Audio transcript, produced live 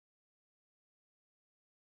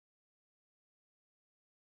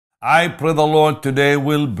I pray the Lord today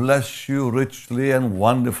will bless you richly and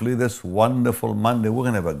wonderfully this wonderful Monday. We're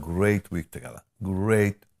going to have a great week together.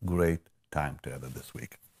 Great time together this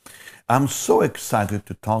week. I'm so excited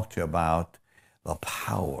to talk to you about the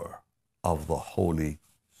power of the Holy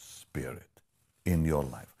Spirit in your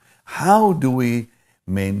life. How do we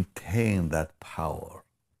maintain that power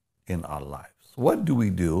in our lives? What do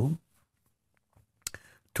we do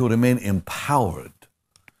to remain empowered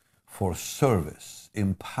for service,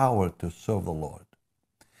 empowered to serve the Lord?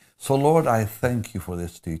 So, Lord, I thank you for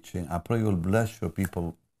this teaching. I pray you'll bless your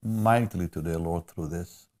people mightily today, Lord, through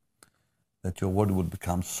this, that your word would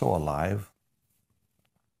become so alive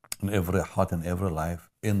in every heart and every life,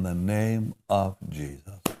 in the name of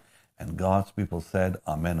Jesus. And God's people said,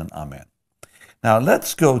 Amen and Amen. Now,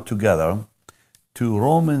 let's go together to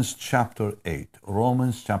Romans chapter 8.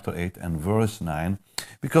 Romans chapter 8 and verse 9,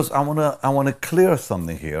 because I want to clear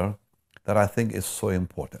something here that I think is so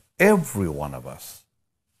important. Every one of us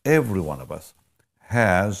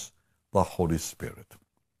has the Holy Spirit.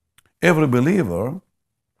 Every believer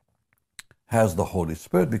has the Holy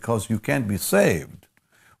Spirit, because you can't be saved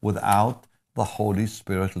without the Holy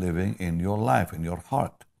Spirit living in your life, in your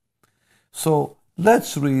heart. So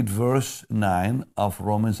let's read verse 9 of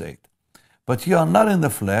Romans 8. But ye are not in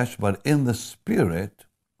the flesh, but in the Spirit,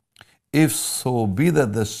 if so be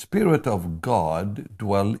that the Spirit of God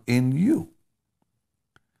dwell in you.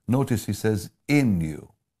 Notice he says in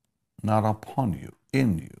you, not upon you,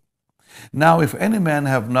 in you. Now if any man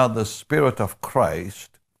have not the Spirit of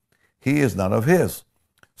Christ, he is not of his.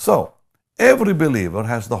 So every believer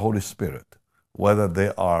has the Holy Spirit, whether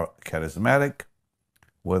they are charismatic,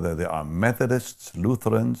 whether they are Methodists,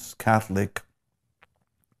 Lutherans, Catholic,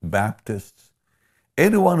 Baptists.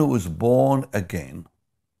 Anyone who is born again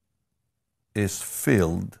is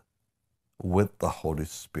filled with the Holy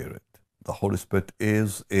Spirit. The Holy Spirit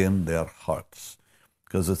is in their hearts,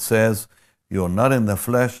 because it says, you're not in the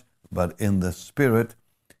flesh, but in the Spirit,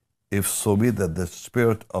 if so be that the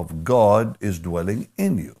Spirit of God is dwelling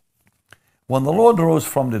in you. When the Lord rose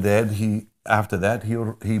from the dead, after that,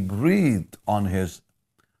 he breathed on his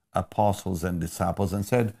apostles and disciples and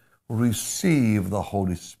said, receive the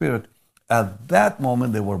Holy Spirit. At that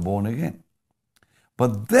moment, they were born again.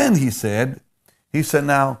 But then he said,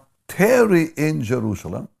 now tarry in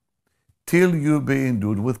Jerusalem till you be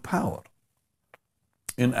endued with power.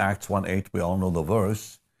 In Acts 1:8, we all know the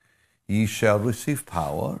verse, ye shall receive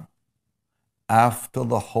power after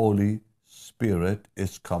the Holy Spirit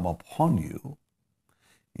is come upon you.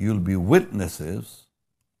 You'll be witnesses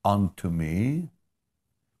unto me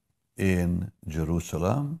in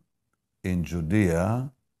Jerusalem, in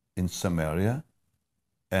Judea, in Samaria,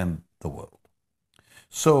 and the world.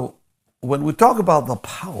 So when we talk about the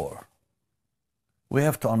power, we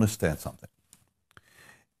have to understand something.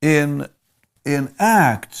 In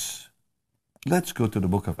Acts, let's go to the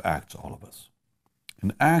book of Acts, all of us.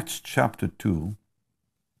 In Acts chapter 2,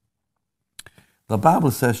 the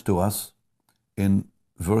Bible says to us in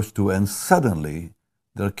verse 2, and suddenly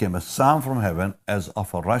there came a sound from heaven as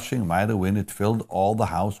of a rushing mighty wind. It filled all the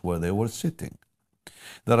house where they were sitting.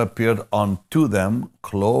 There appeared unto them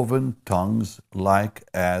cloven tongues like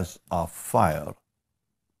as of fire.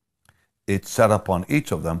 It sat upon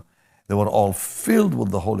each of them. They were all filled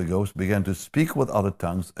with the Holy Ghost, began to speak with other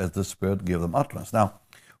tongues as the Spirit gave them utterance. Now,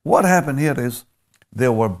 what happened here is they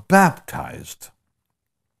were baptized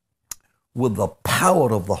with the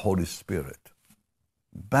power of the Holy Spirit.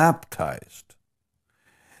 Baptized.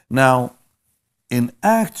 Now, in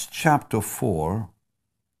Acts chapter 4,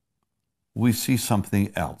 we see something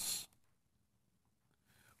else.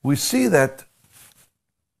 We see that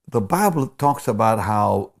the Bible talks about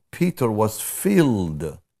how Peter was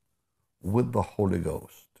filled with the Holy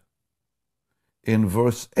Ghost. In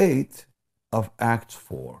verse 8 of Acts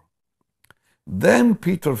 4, then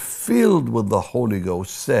Peter, filled with the Holy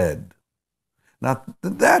Ghost, said. Now,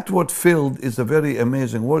 that word filled is a very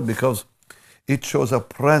amazing word, because it shows a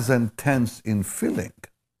present tense in filling.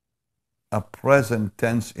 A present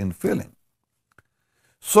tense in filling.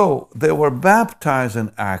 So they were baptized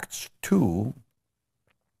in Acts 2,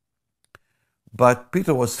 but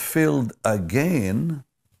Peter was filled again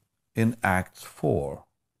in Acts 4.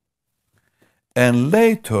 And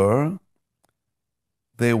later,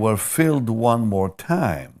 they were filled one more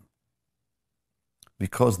time,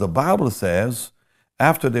 because the Bible says,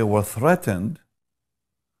 after they were threatened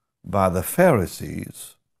by the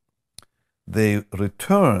Pharisees, they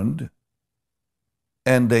returned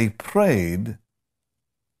and they prayed.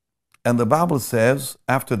 And the Bible says,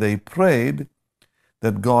 after they prayed,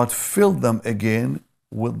 that God filled them again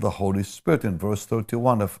with the Holy Spirit in verse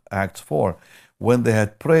 31 of Acts 4. When they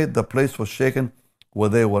had prayed, the place was shaken where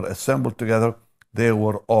they were assembled together. They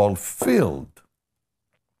were all filled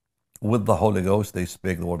with the Holy Ghost. They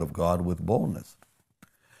spake the word of God with boldness.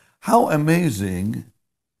 How amazing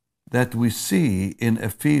that we see in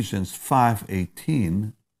Ephesians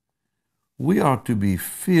 5:18, we are to be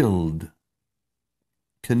filled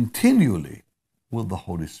continually with the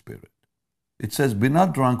Holy Spirit. It says, be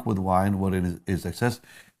not drunk with wine wherein is excess,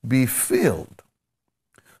 be filled.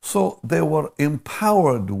 So they were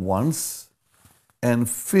empowered once and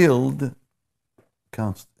filled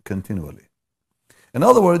continually. In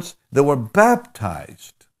other words, they were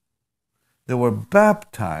baptized. They were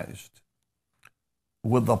baptized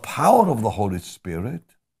with the power of the Holy Spirit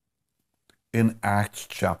in Acts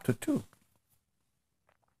chapter 2.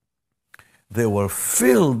 They were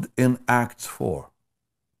filled in Acts 4.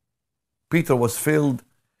 Peter was filled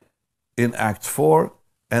in Acts 4,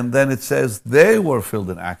 and then it says they were filled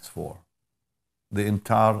in Acts 4. The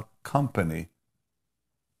entire company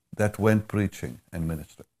that went preaching and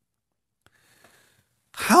ministering.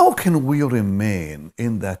 How can we remain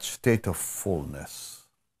in that state of fullness?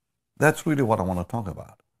 That's really what I want to talk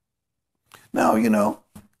about. Now,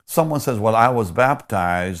 someone says, well, I was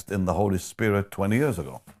baptized in the Holy Spirit 20 years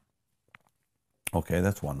ago. Okay,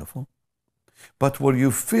 that's wonderful. But were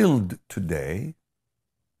you filled today?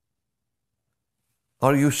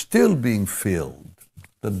 Are you still being filled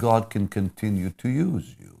that God can continue to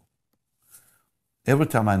use you? Every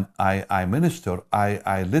time I minister,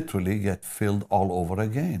 I literally get filled all over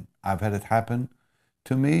again. I've had it happen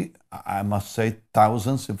to me, I must say,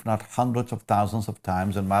 thousands, if not hundreds of thousands of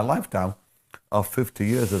times in my lifetime of 50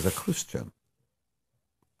 years as a Christian.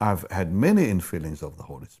 I've had many infillings of the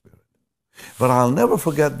Holy Spirit. But I'll never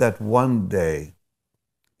forget that one day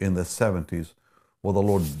in the 70s where the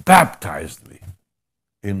Lord baptized me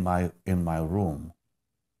in my room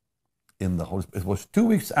in the Holy Spirit. It was 2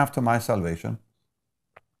 weeks after my salvation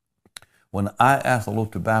when I asked the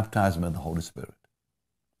Lord to baptize me in the Holy Spirit.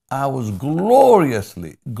 I was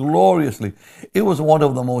gloriously, it was one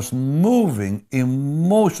of the most moving,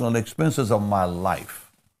 emotional experiences of my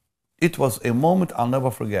life. It was a moment I'll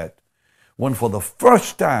never forget when for the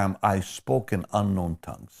first time I spoke in unknown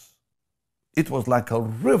tongues. It was like a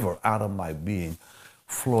river out of my being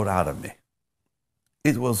flowed out of me.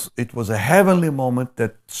 It was a heavenly moment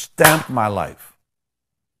that stamped my life.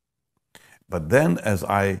 But then as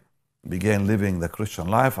I began living the Christian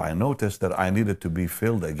life, I noticed that I needed to be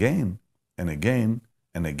filled again and again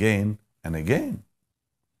and again and again.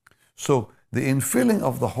 So the infilling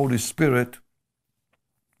of the Holy Spirit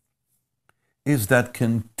is that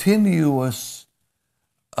continuous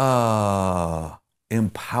empowerment.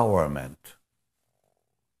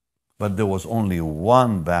 But there was only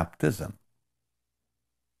one baptism.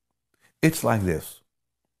 It's like this.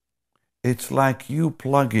 It's like you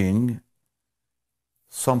plugging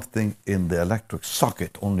something in the electric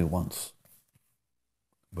socket only once,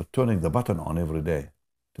 but turning the button on every day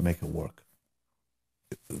to make it work.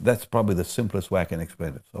 That's probably the simplest way I can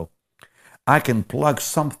explain it. So I can plug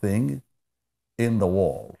something in the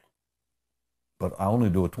wall, but I only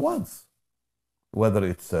do it once, whether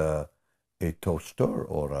it's a toaster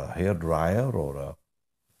or a hair dryer or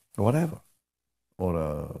whatever, or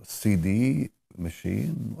a CD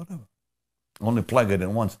machine, whatever. Only plug it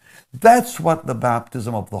in once. That's what the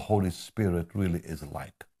baptism of the Holy Spirit really is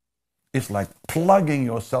like. It's like plugging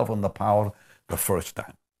yourself in the power the first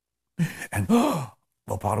time. And the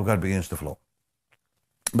power of God begins to flow.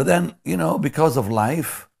 But then, because of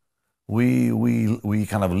life, we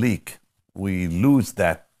kind of leak. We lose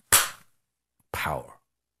that power.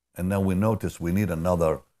 And then we notice we need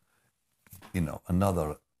another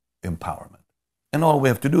empowerment. And all we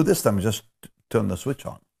have to do this time is just turn the switch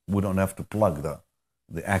on. We don't have to plug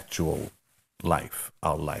the actual life,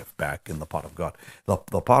 our life, back in the power of God.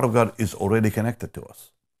 The power of God is already connected to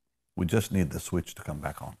us. We just need the switch to come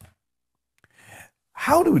back on.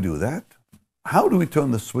 How do we do that? How do we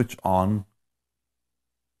turn the switch on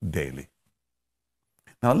daily?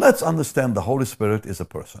 Now let's understand the Holy Spirit is a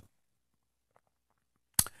person.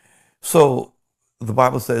 So the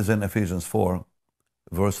Bible says in Ephesians 4,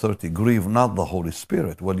 verse 30, grieve not the Holy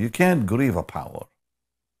Spirit. Well, you can't grieve a power.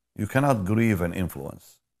 You cannot grieve an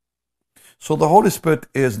influence. So the Holy Spirit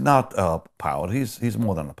is not a power. He's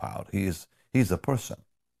more than a power. He's a person.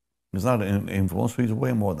 He's not an influence. He's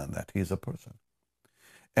way more than that. He's a person.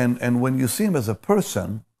 And when you see him as a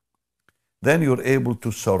person, then you're able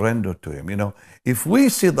to surrender to him. If we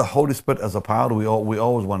see the Holy Spirit as a power, we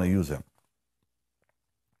always want to use him.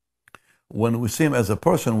 When we see him as a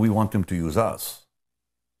person, we want him to use us.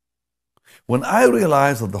 When I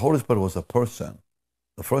realized that the Holy Spirit was a person,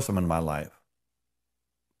 the first time in my life,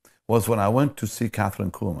 was when I went to see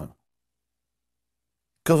Catherine Kuhlman.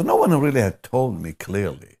 Because no one really had told me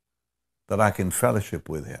clearly that I can fellowship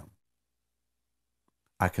with him.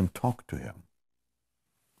 I can talk to him.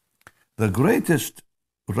 The greatest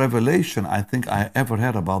revelation I think I ever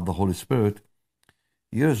had about the Holy Spirit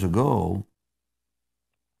years ago,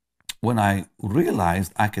 when I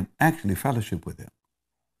realized I can actually fellowship with him.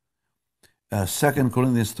 2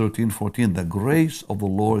 Corinthians 13:14, the grace of the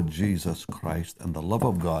Lord Jesus Christ and the love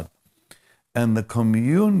of God and the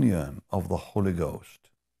communion of the Holy Ghost,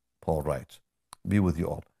 Paul writes, be with you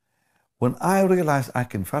all. When I realized I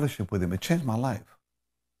can fellowship with him, it changed my life.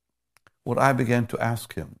 When I began to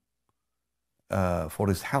ask him for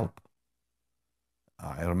his help.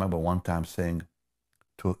 I remember one time saying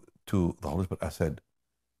to the Holy Spirit, I said,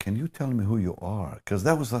 can you tell me who you are? Because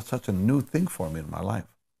that was such a new thing for me in my life.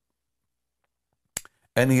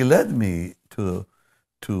 And he led me to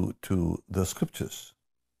the scriptures,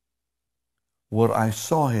 where I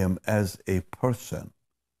saw him as a person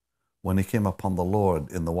when he came upon the Lord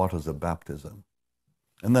in the waters of baptism.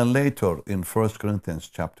 And then later in 1 Corinthians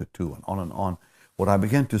chapter 2 and on, where I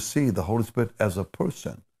began to see the Holy Spirit as a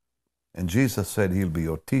person. And Jesus said he'll be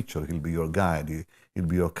your teacher, he'll be your guide, he'll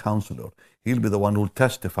be your counselor. He'll be the one who'll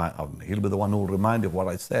testify of me. He'll be the one who'll remind you of what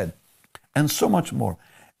I said. And so much more.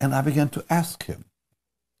 And I began to ask him,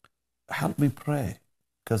 help me pray,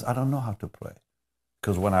 because I don't know how to pray.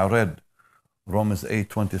 Because when I read Romans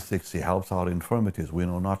 8:26, he helps our infirmities. We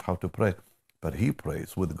know not how to pray, but he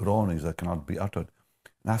prays with groanings that cannot be uttered.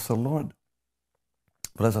 And I said, Lord,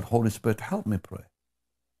 blessed Holy Spirit, help me pray.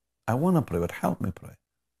 I want to pray, but help me pray.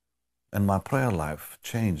 And my prayer life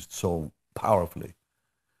changed so powerfully.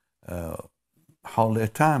 Hardly a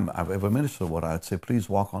time I've ever ministered where I'd say, please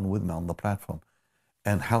walk on with me on the platform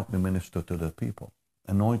and help me minister to the people.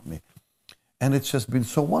 Anoint me. And it's just been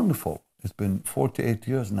so wonderful. It's been 48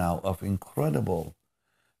 years now of incredible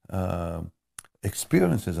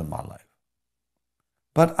experiences in my life.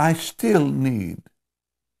 But I still need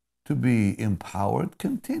to be empowered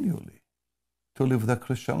continually to live the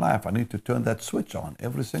Christian life. I need to turn that switch on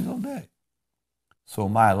every single day. So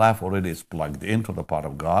my life already is plugged into the part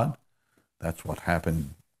of God. That's what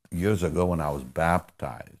happened years ago when I was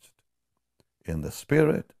baptized in the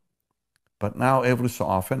Spirit. But now every so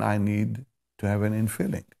often I need to have an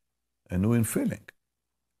infilling, a new infilling.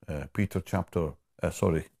 The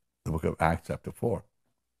book of Acts chapter 4,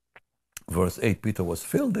 verse 8, Peter was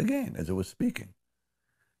filled again as he was speaking.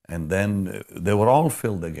 And then they were all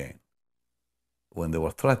filled again when they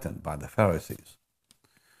were threatened by the Pharisees.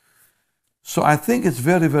 So I think it's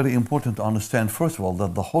very, very important to understand, first of all,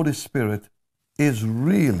 that the Holy Spirit is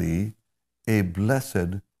really a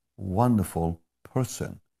blessed, wonderful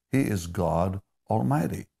person. He is God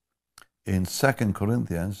Almighty. In 2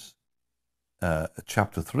 Corinthians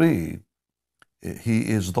chapter 3, he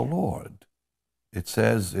is the Lord. It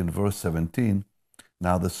says in verse 17,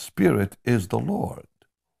 now the Spirit is the Lord.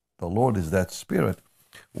 The Lord is that Spirit.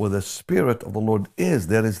 Where the Spirit of the Lord is,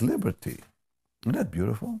 there is liberty. Isn't that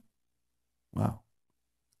beautiful? Wow.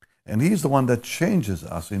 And he's the one that changes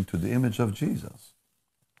us into the image of Jesus.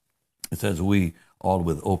 It says, we all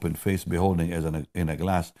with open face beholding as in a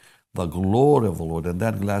glass the glory of the Lord, and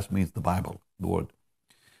that glass means the Bible, the Word,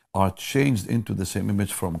 are changed into the same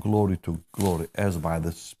image from glory to glory as by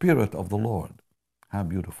the Spirit of the Lord. How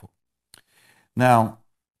beautiful. Now,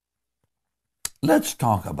 let's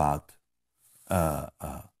talk about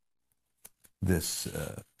this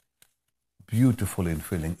beautiful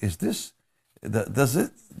infilling.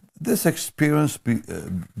 Does this experience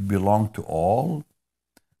belong to all?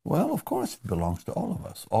 Well, of course it belongs to all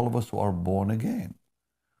of us who are born again.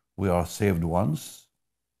 We are saved once,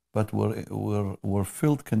 but we're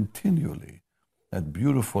filled continually. That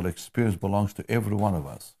beautiful experience belongs to every one of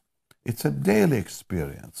us. It's a daily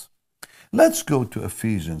experience. Let's go to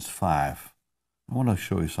Ephesians 5. I want to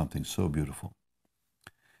show you something so beautiful.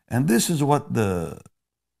 And this is what the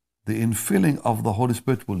infilling of the Holy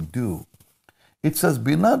Spirit will do. It says,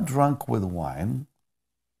 be not drunk with wine,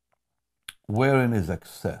 wherein is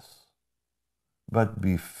excess, but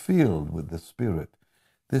be filled with the Spirit.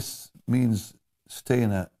 This means stay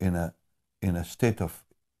in a state of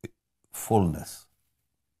fullness.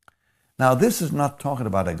 Now, this is not talking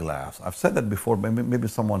about a glass. I've said that before, maybe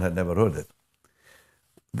someone had never heard it.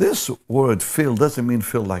 This word fill doesn't mean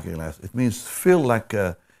fill like a glass. It means fill like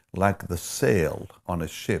the sail on a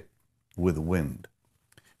ship with wind.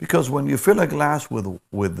 Because when you fill a glass with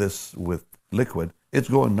liquid, it's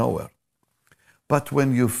going nowhere. But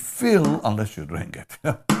when you fill, unless you drink it,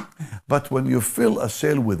 But when you fill a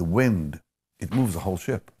sail with wind, it moves the whole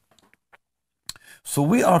ship. So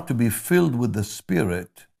we are to be filled with the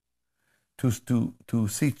Spirit to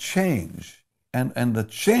see change. And the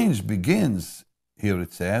change begins, here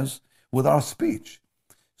it says, with our speech.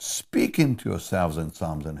 Speaking to yourselves in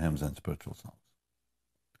psalms and hymns and spiritual songs.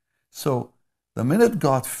 So the minute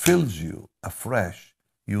God fills you afresh,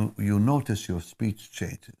 you notice your speech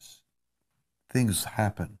changes. Things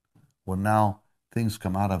happen. Well, now things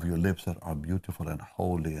come out of your lips that are beautiful and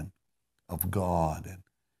holy and of God. And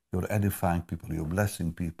you're edifying people, you're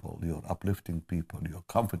blessing people, you're uplifting people, you're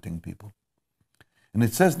comforting people. And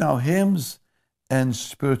it says now hymns and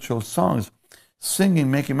spiritual songs, singing,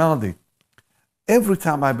 making melody. Every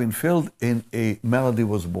time I've been filled in, a melody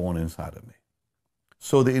was born inside of me.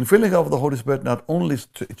 So the infilling of the Holy Spirit not only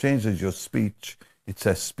changes your speech, it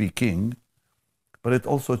says speaking, but it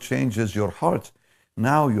also changes your heart.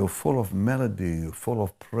 Now you're full of melody, you're full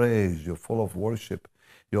of praise, you're full of worship.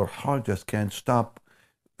 Your heart just can't stop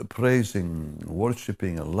praising,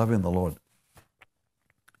 worshiping, and loving the Lord.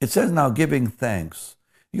 It says now giving thanks.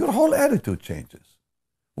 Your whole attitude changes.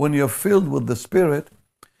 When you're filled with the Spirit,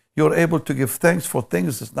 you're able to give thanks for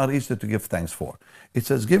things it's not easy to give thanks for. It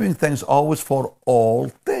says giving thanks always for all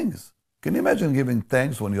things. Can you imagine giving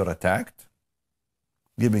thanks when you're attacked?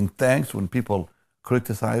 Giving thanks when people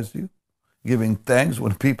criticize you? Giving thanks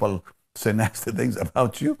when people say nasty things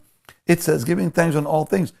about you? It says giving thanks on all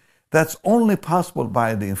things. That's only possible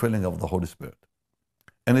by the infilling of the Holy Spirit.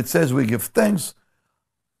 And it says we give thanks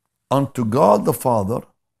unto God the Father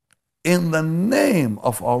in the name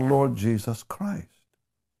of our Lord Jesus Christ.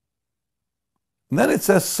 And then it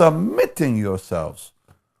says submitting yourselves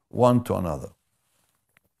one to another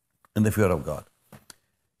in the fear of God.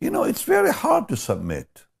 You know, it's very hard to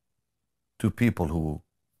submit to people who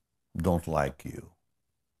don't like you.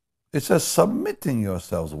 It says submitting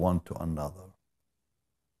yourselves one to another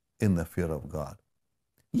in the fear of God.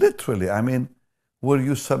 Literally, I mean, where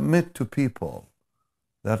you submit to people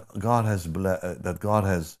that God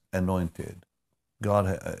has anointed,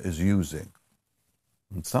 God is using.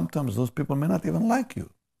 And sometimes those people may not even like you,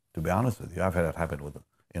 to be honest with you. I've had it happen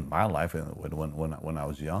in my life when I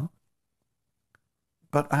was young.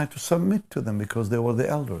 But I had to submit to them because they were the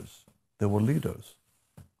elders. They were leaders.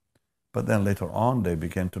 But then later on, they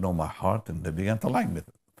began to know my heart and they began to like me,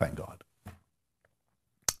 thank God.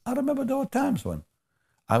 I remember there were times when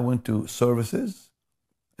I went to services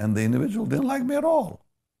and the individual didn't like me at all.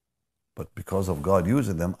 But because of God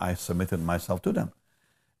using them, I submitted myself to them.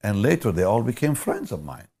 And later, they all became friends of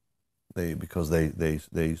mine. Because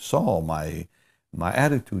they saw my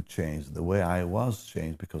attitude change, the way I was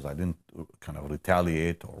changed, because I didn't kind of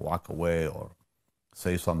retaliate or walk away or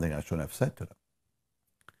say something I shouldn't have said to them.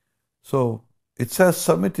 So it says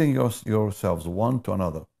submitting yourselves one to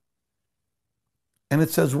another. And it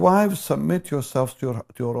says, wives, submit yourselves to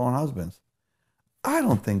your own husbands. I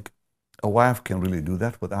don't think a wife can really do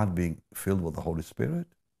that without being filled with the Holy Spirit,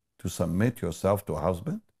 to submit yourself to a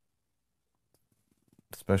husband,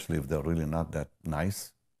 especially if they're really not that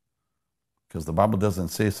nice. Because the Bible doesn't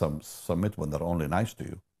say submit when they're only nice to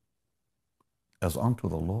you. As unto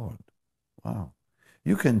the Lord. Wow.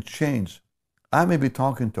 You can change. I may be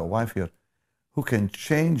talking to a wife here who can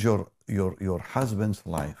change your husband's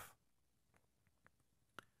life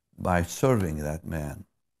by serving that man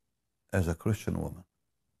as a Christian woman.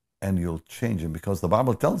 And you'll change him, because the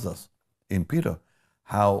Bible tells us in Peter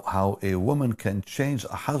how a woman can change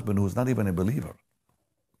a husband who's not even a believer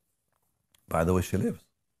by the way she lives.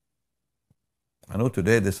 I know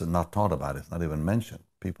today this is not taught about, it's not even mentioned.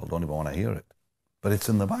 People don't even want to hear it. But it's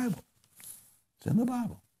in the Bible. It's in the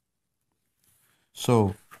Bible.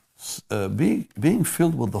 So being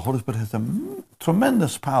filled with the Holy Spirit has a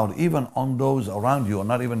tremendous power even on those around you who are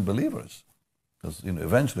not even believers. Because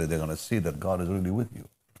eventually they're going to see that God is really with you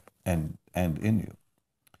and in you.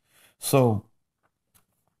 So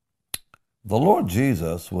the Lord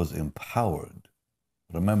Jesus was empowered.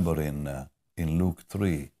 Remember in Luke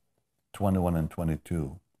 3:21 and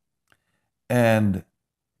 22. And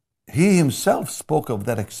he himself spoke of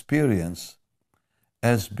that experience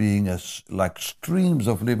as being like streams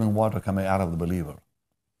of living water coming out of the believer.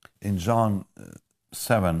 In John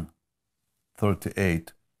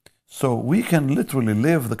 7:38. So we can literally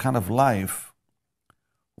live the kind of life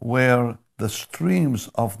where the streams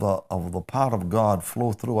of the power of God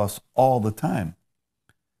flow through us all the time.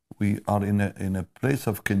 We are in a place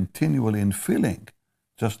of continual infilling,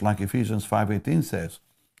 just like Ephesians 5:18 says,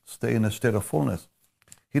 stay in a state of fullness.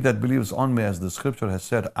 He that believes on me, as the scripture has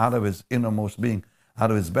said, out of his innermost being, out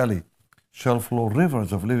of his belly, shall flow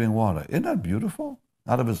rivers of living water. Isn't that beautiful?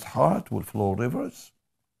 Out of his heart will flow rivers.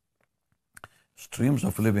 streams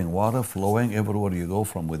of living water flowing everywhere you go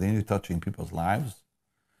from within you, touching people's lives.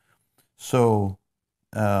 So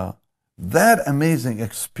that amazing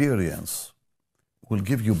experience will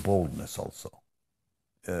give you boldness also.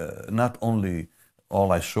 Not only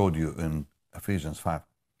all I showed you in Ephesians 5,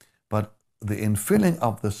 but the infilling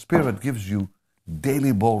of the Spirit gives you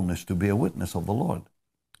daily boldness to be a witness of the Lord.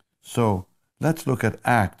 So let's look at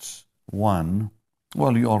Acts 1.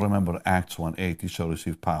 Well, you all remember Acts 1:8, you shall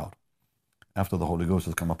receive power after the Holy Ghost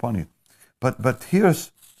has come upon you. But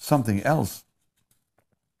here's something else,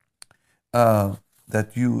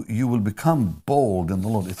 that you will become bold in the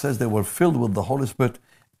Lord. It says they were filled with the Holy Spirit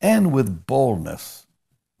and with boldness.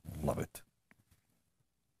 Love it.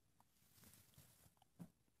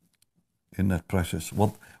 Isn't that precious?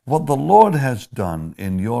 What the Lord has done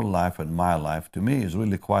in your life and my life, to me, is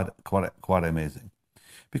really quite amazing.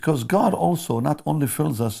 Because God also not only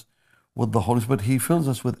fills us with the Holy Spirit, He fills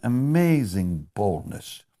us with amazing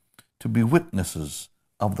boldness to be witnesses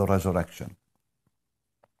of the resurrection.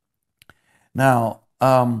 Now,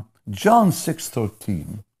 John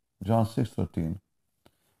 6:13,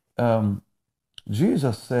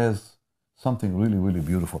 Jesus says something really, really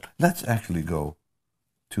beautiful. Let's actually go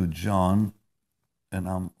to John, and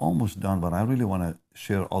I'm almost done, but I really want to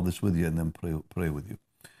share all this with you and then pray with you.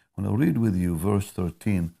 I want to read with you verse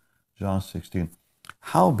 13, John 16.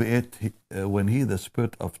 Howbeit, when He, the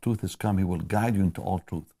Spirit of truth, is come, He will guide you into all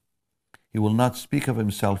truth. He will not speak of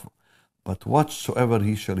Himself, but whatsoever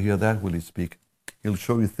He shall hear, that will He speak. He'll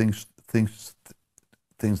show you things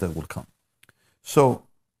that will come. So,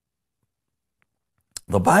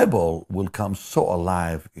 the Bible will come so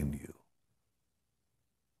alive in you.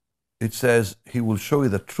 It says He will show you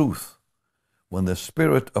the truth. When the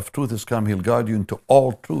Spirit of truth is come, He'll guide you into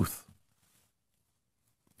all truth.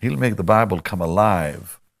 He'll make the Bible come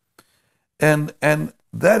alive. And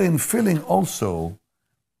that infilling also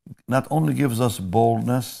not only gives us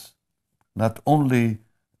boldness, not only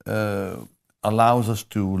allows us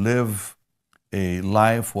to live a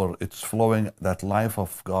life where it's flowing, that life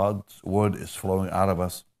of God's Word is flowing out of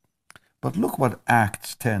us. But look what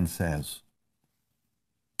Acts 10 says.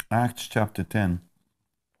 Acts chapter 10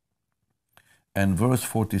 and verse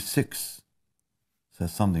 46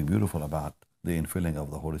 says something beautiful about the infilling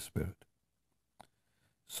of the Holy Spirit.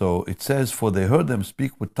 So it says, for they heard them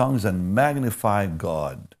speak with tongues and magnify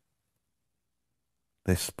God.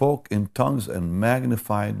 They spoke in tongues and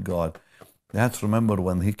magnified God. That's, remember,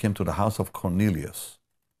 when He came to the house of Cornelius.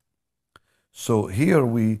 So here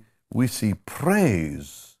we see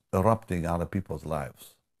praise erupting out of people's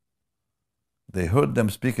lives. They heard them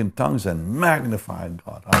speak in tongues and magnified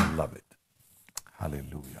God. I love it.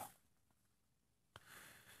 Hallelujah.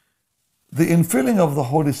 The infilling of the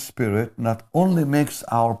Holy Spirit not only makes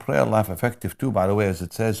our prayer life effective too, by the way, as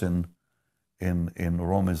it says in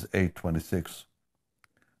Romans 8:26,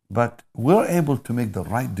 but we're able to make the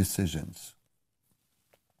right decisions.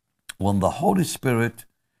 When the Holy Spirit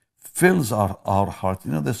fills our heart,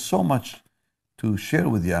 there's so much to share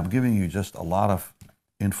with you. I'm giving you just a lot of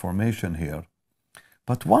information here.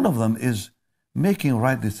 But one of them is making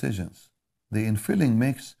right decisions. The infilling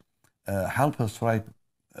help us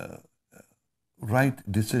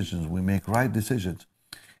right decisions. We make right decisions.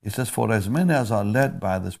 It says, for as many as are led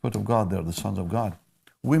by the Spirit of God, they are the sons of God.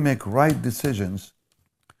 We make right decisions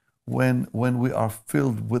when we are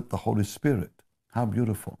filled with the Holy Spirit. How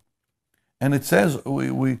beautiful. And it says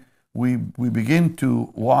we begin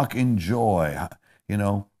to walk in joy.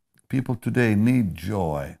 People today need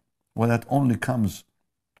joy. Well, that only comes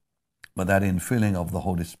by that infilling of the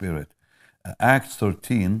Holy Spirit. Acts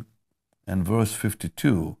 13 and verse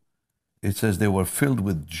 52, it says they were filled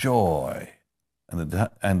with joy,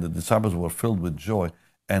 and the disciples were filled with joy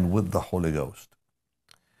and with the Holy Ghost.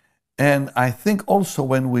 And I think also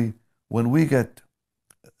when we get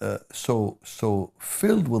so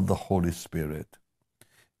filled with the Holy Spirit,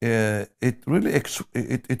 it really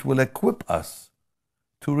it will equip us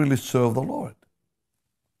to really serve the Lord.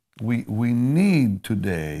 We need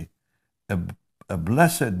today a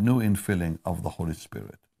blessed new infilling of the Holy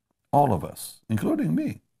Spirit. All of us, including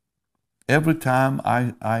me. Every time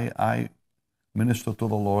I minister to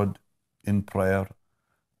the Lord in prayer,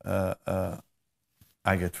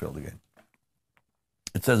 I get filled again.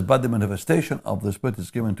 It says, but the manifestation of the Spirit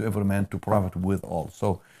is given to every man to profit withal.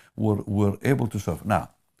 So we're able to serve. Now,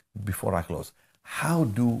 before I close, how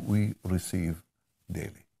do we receive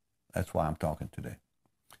daily? That's why I'm talking today.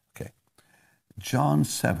 Okay. John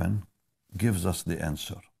 7 gives us the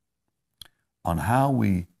answer on how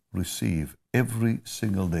we receive every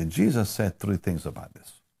single day. Jesus said 3 things about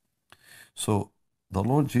this. So the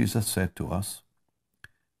Lord Jesus said to us,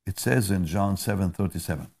 It says in John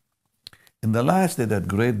 7:37, in the last day, that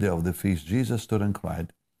great day of the feast, Jesus stood and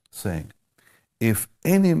cried, saying, if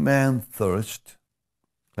any man thirst,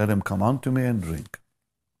 let him come unto me and drink.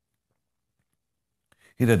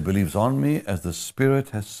 He that believes on me, as the Spirit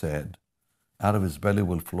has said, out of his belly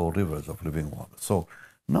will flow rivers of living water. So,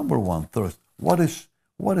 number one, thirst. What is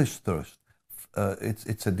thirst?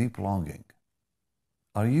 It's a deep longing.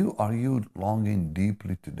 Are you longing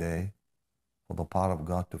deeply today for the power of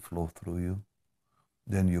God to flow through you?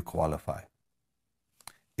 Then you qualify.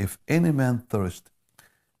 If any man thirst,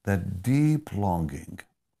 that deep longing,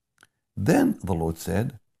 then the Lord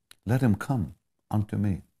said, let him come unto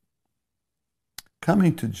me.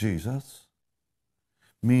 Coming to Jesus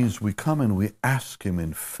means we come and we ask him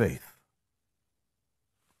in faith.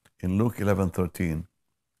 In Luke 11:13,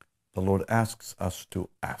 the Lord asks us to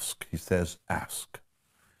ask. He says, ask.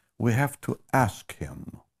 We have to ask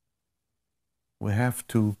him. We have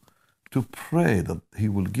to pray that he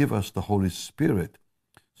will give us the Holy Spirit.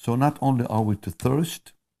 So not only are we to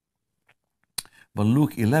thirst, but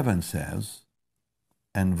Luke 11 says,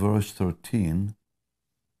 and verse 13,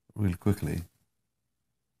 real quickly,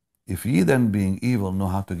 if ye then being evil know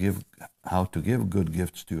how to give good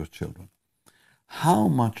gifts to your children, how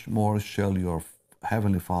much more shall your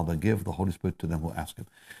Heavenly Father give the Holy Spirit to them who ask him?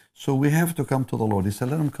 So we have to come to the Lord. He said,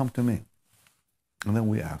 let him come to me. And then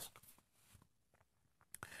we ask.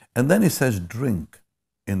 And then he says, drink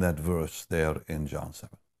in that verse there in John 7.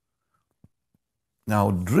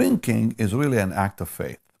 Now, drinking is really an act of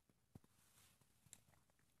faith.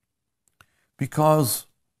 Because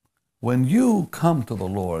when you come to the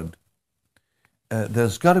Lord,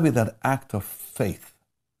 there's got to be that act of faith.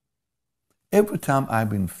 Every time I've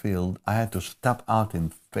been filled, I had to step out in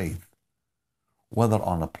faith, whether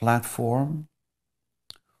on a platform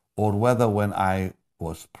or whether when I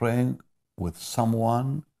was praying with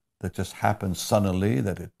someone that just happened suddenly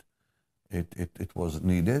that it was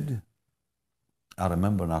needed. I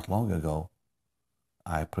remember not long ago,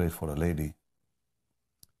 I prayed for a lady,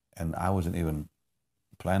 and I wasn't even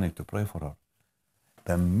planning to pray for her.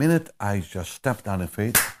 The minute I just stepped out in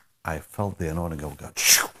faith, I felt the anointing of God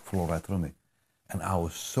flow right through me. And I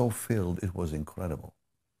was so filled, it was incredible.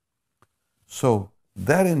 So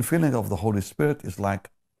that infilling of the Holy Spirit is like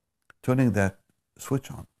turning that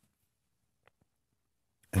switch on.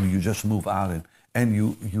 And you just move out and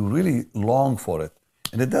you really long for it.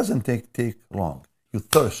 And it doesn't take long. You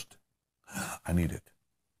thirst. I need it.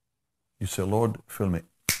 You say, Lord, fill me.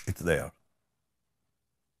 It's there.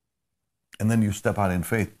 And then you step out in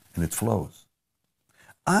faith and it flows.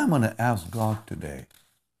 I'm going to ask God today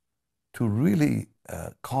to really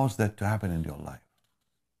cause that to happen in your life.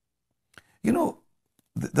 You know,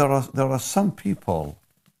 there are some people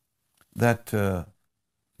that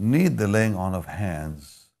need the laying on of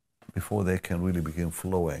hands before they can really begin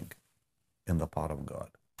flowing in the power of God.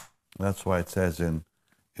 That's why it says in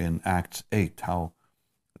Acts 8 how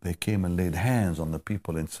they came and laid hands on the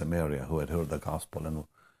people in Samaria who had heard the gospel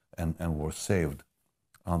and were saved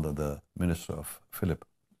under the ministry of Philip.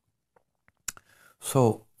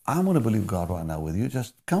 So I'm going to believe God right now with you.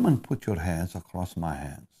 Just come and put your hands across my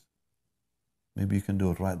hands. Maybe you can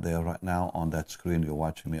do it right there, right now on that screen you're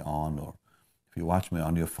watching me on, or if you watch me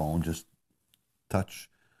on your phone, just touch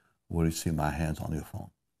where you see my hands on your phone.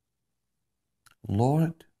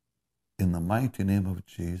 Lord, in the mighty name of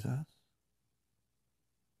Jesus,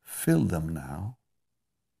 fill them now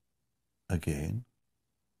again.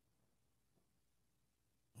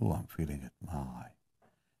 Oh, I'm feeling it. My.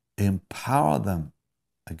 Empower them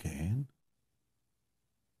again.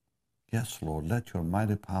 Yes, Lord, let your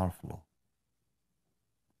mighty power flow.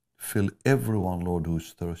 Fill everyone, Lord,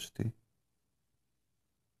 who's thirsty.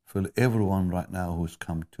 Fill everyone right now who's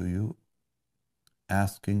come to you,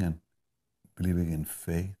 asking and believing in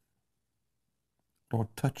faith. Lord,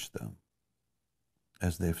 touch them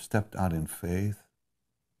as they've stepped out in faith,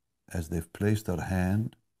 as they've placed their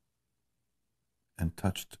hand and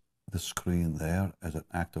touched the screen there as an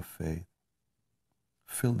act of faith.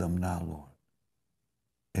 Fill them now, Lord.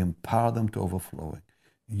 Empower them to overflowing.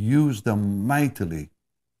 Use them mightily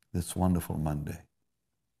this wonderful Monday.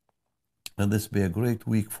 Let this be a great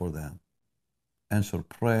week for them. Answer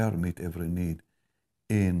prayer, meet every need.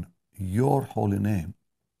 In your holy name,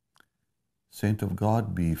 Saint of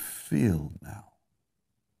God, be filled now.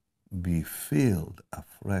 Be filled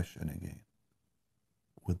afresh and again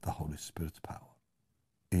with the Holy Spirit's power.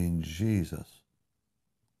 In Jesus'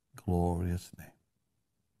 glorious name.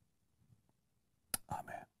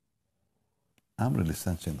 Amen. I'm really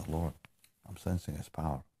sensing the Lord. I'm sensing His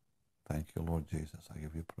power. Thank you, Lord Jesus. I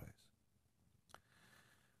give you praise.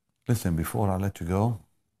 Listen, before I let you go,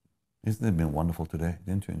 Isn't it been wonderful today?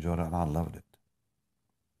 Didn't you enjoy it? I loved it.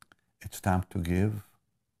 It's time to give.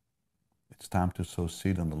 It's time to sow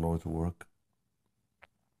seed in the Lord's work.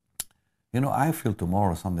 You know, I feel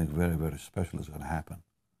tomorrow something very, very special is going to happen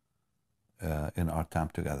in our time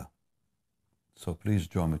together. So please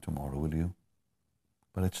join me tomorrow, will you?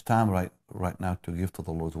 But it's time right now to give to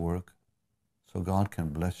the Lord's work so God can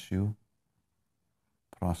bless you,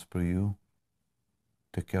 prosper you,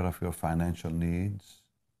 take care of your financial needs,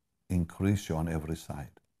 increase you on every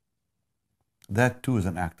side. That too is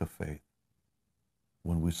an act of faith.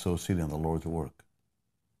 When we sow seed in the Lord's work,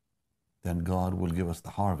 then God will give us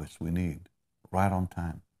the harvest we need right on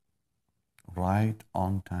time. Right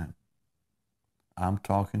on time. I'm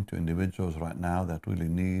talking to individuals right now that really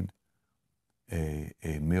need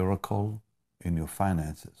a miracle in your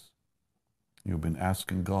finances. You've been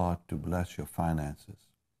asking God to bless your finances.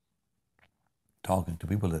 Talking to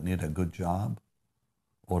people that need a good job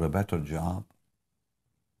or a better job.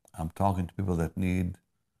 I'm talking to people that need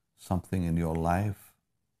something in your life,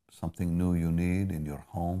 something new you need in your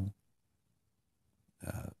home.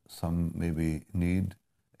 Some maybe need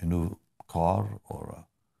a new car or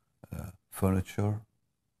furniture.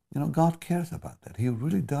 You know, God cares about that. He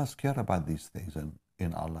really does care about these things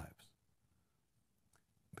in our lives.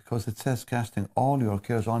 Because it says, casting all your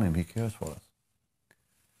cares on Him, He cares for us.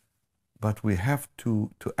 But we have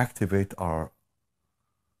to activate our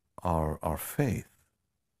faith.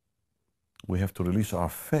 We have to release our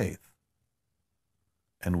faith.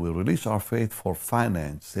 And we release our faith for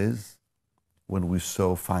finances when we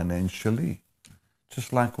sow financially.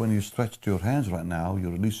 Just like when you stretch your hands right now, you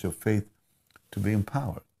release your faith to be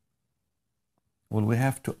empowered. Well, we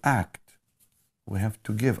have to act. We have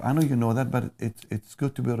to give. I know you know that, but it's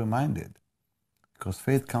good to be reminded. Because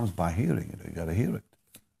faith comes by hearing. You got to hear it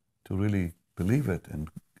to really believe it and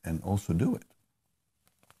also do it.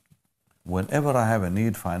 Whenever I have a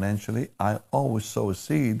need financially, I always sow a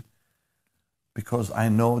seed because I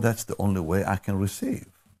know that's the only way I can receive.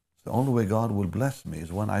 The only way God will bless me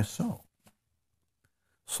is when I sow.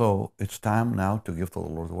 So it's time now to give to the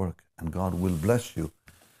Lord's work, and God will bless you.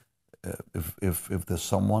 If there's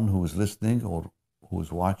someone who is listening or who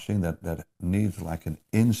is watching that needs like an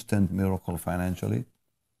instant miracle financially,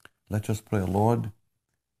 let's just pray, Lord,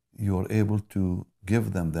 you're able to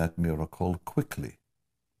give them that miracle quickly.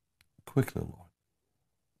 Quickly, Lord.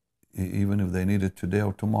 Even if they need it today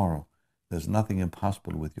or tomorrow, there's nothing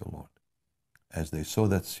impossible with you, Lord. As they sow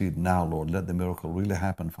that seed now, Lord, let the miracle really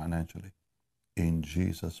happen financially. In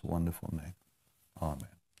Jesus' wonderful name. Amen.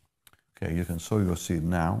 Okay, you can sow your seed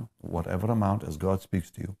now, whatever amount, as God speaks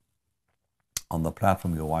to you, on the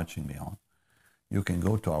platform you're watching me on. You can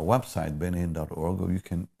go to our website, bennyhinn.org, or you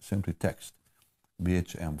can simply text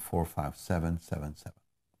BHM 45777.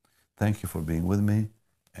 Thank you for being with me,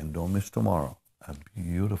 and don't miss tomorrow. A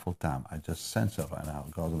beautiful time. I just sense it right now.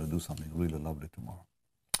 God's going to do something really lovely tomorrow.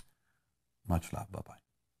 Much love. Bye-bye.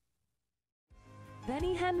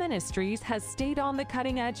 Benny Hinn Ministries has stayed on the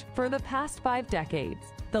cutting edge for the past 5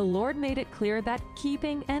 decades. The Lord made it clear that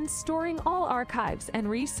keeping and storing all archives and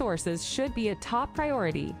resources should be a top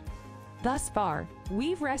priority. Thus far,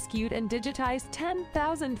 we've rescued and digitized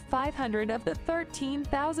 10,500 of the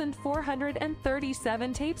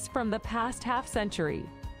 13,437 tapes from the past half century.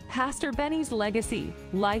 Pastor Benny's legacy,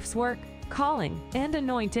 life's work, calling, and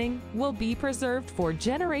anointing will be preserved for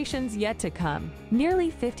generations yet to come.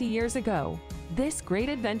 Nearly 50 years ago, this great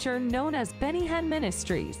adventure known as Benny Hinn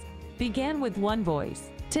Ministries began with one voice.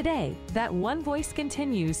 Today, that one voice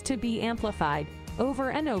continues to be amplified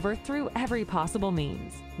over and over through every possible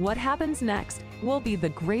means. What happens next will be the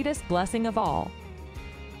greatest blessing of all.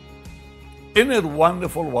 Isn't it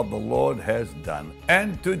wonderful what the Lord has done?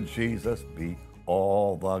 And to Jesus be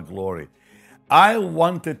all the glory. I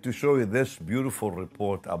wanted to show you this beautiful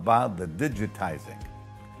report about the digitizing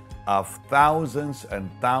of thousands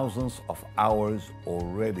and thousands of hours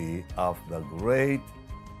already of the great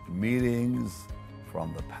meetings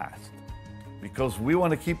from the past. Because we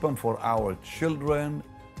want to keep them for our children,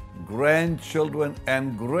 grandchildren,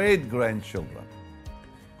 and great-grandchildren.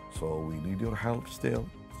 So we need your help still.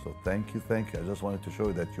 So thank you. I just wanted to show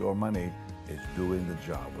you that your money is doing the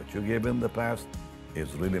job. What you gave in the past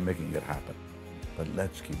is really making it happen. But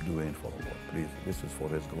let's keep doing it for the Lord. Please, this is for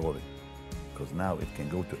His glory. Because now it can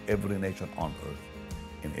go to every nation on earth,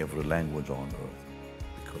 in every language on earth,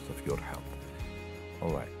 because of your help.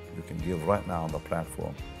 All right, you can give right now on the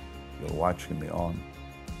platform you're watching me on.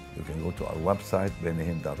 You can go to our website,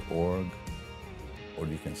 bennyhinn.org, or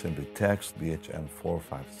you can simply text BHM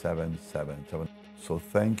 45777. So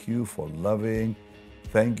thank you for loving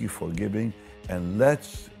Thank you for giving, and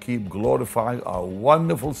let's keep glorifying our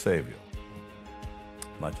wonderful Savior.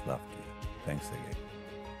 Much love to you. Thanks again.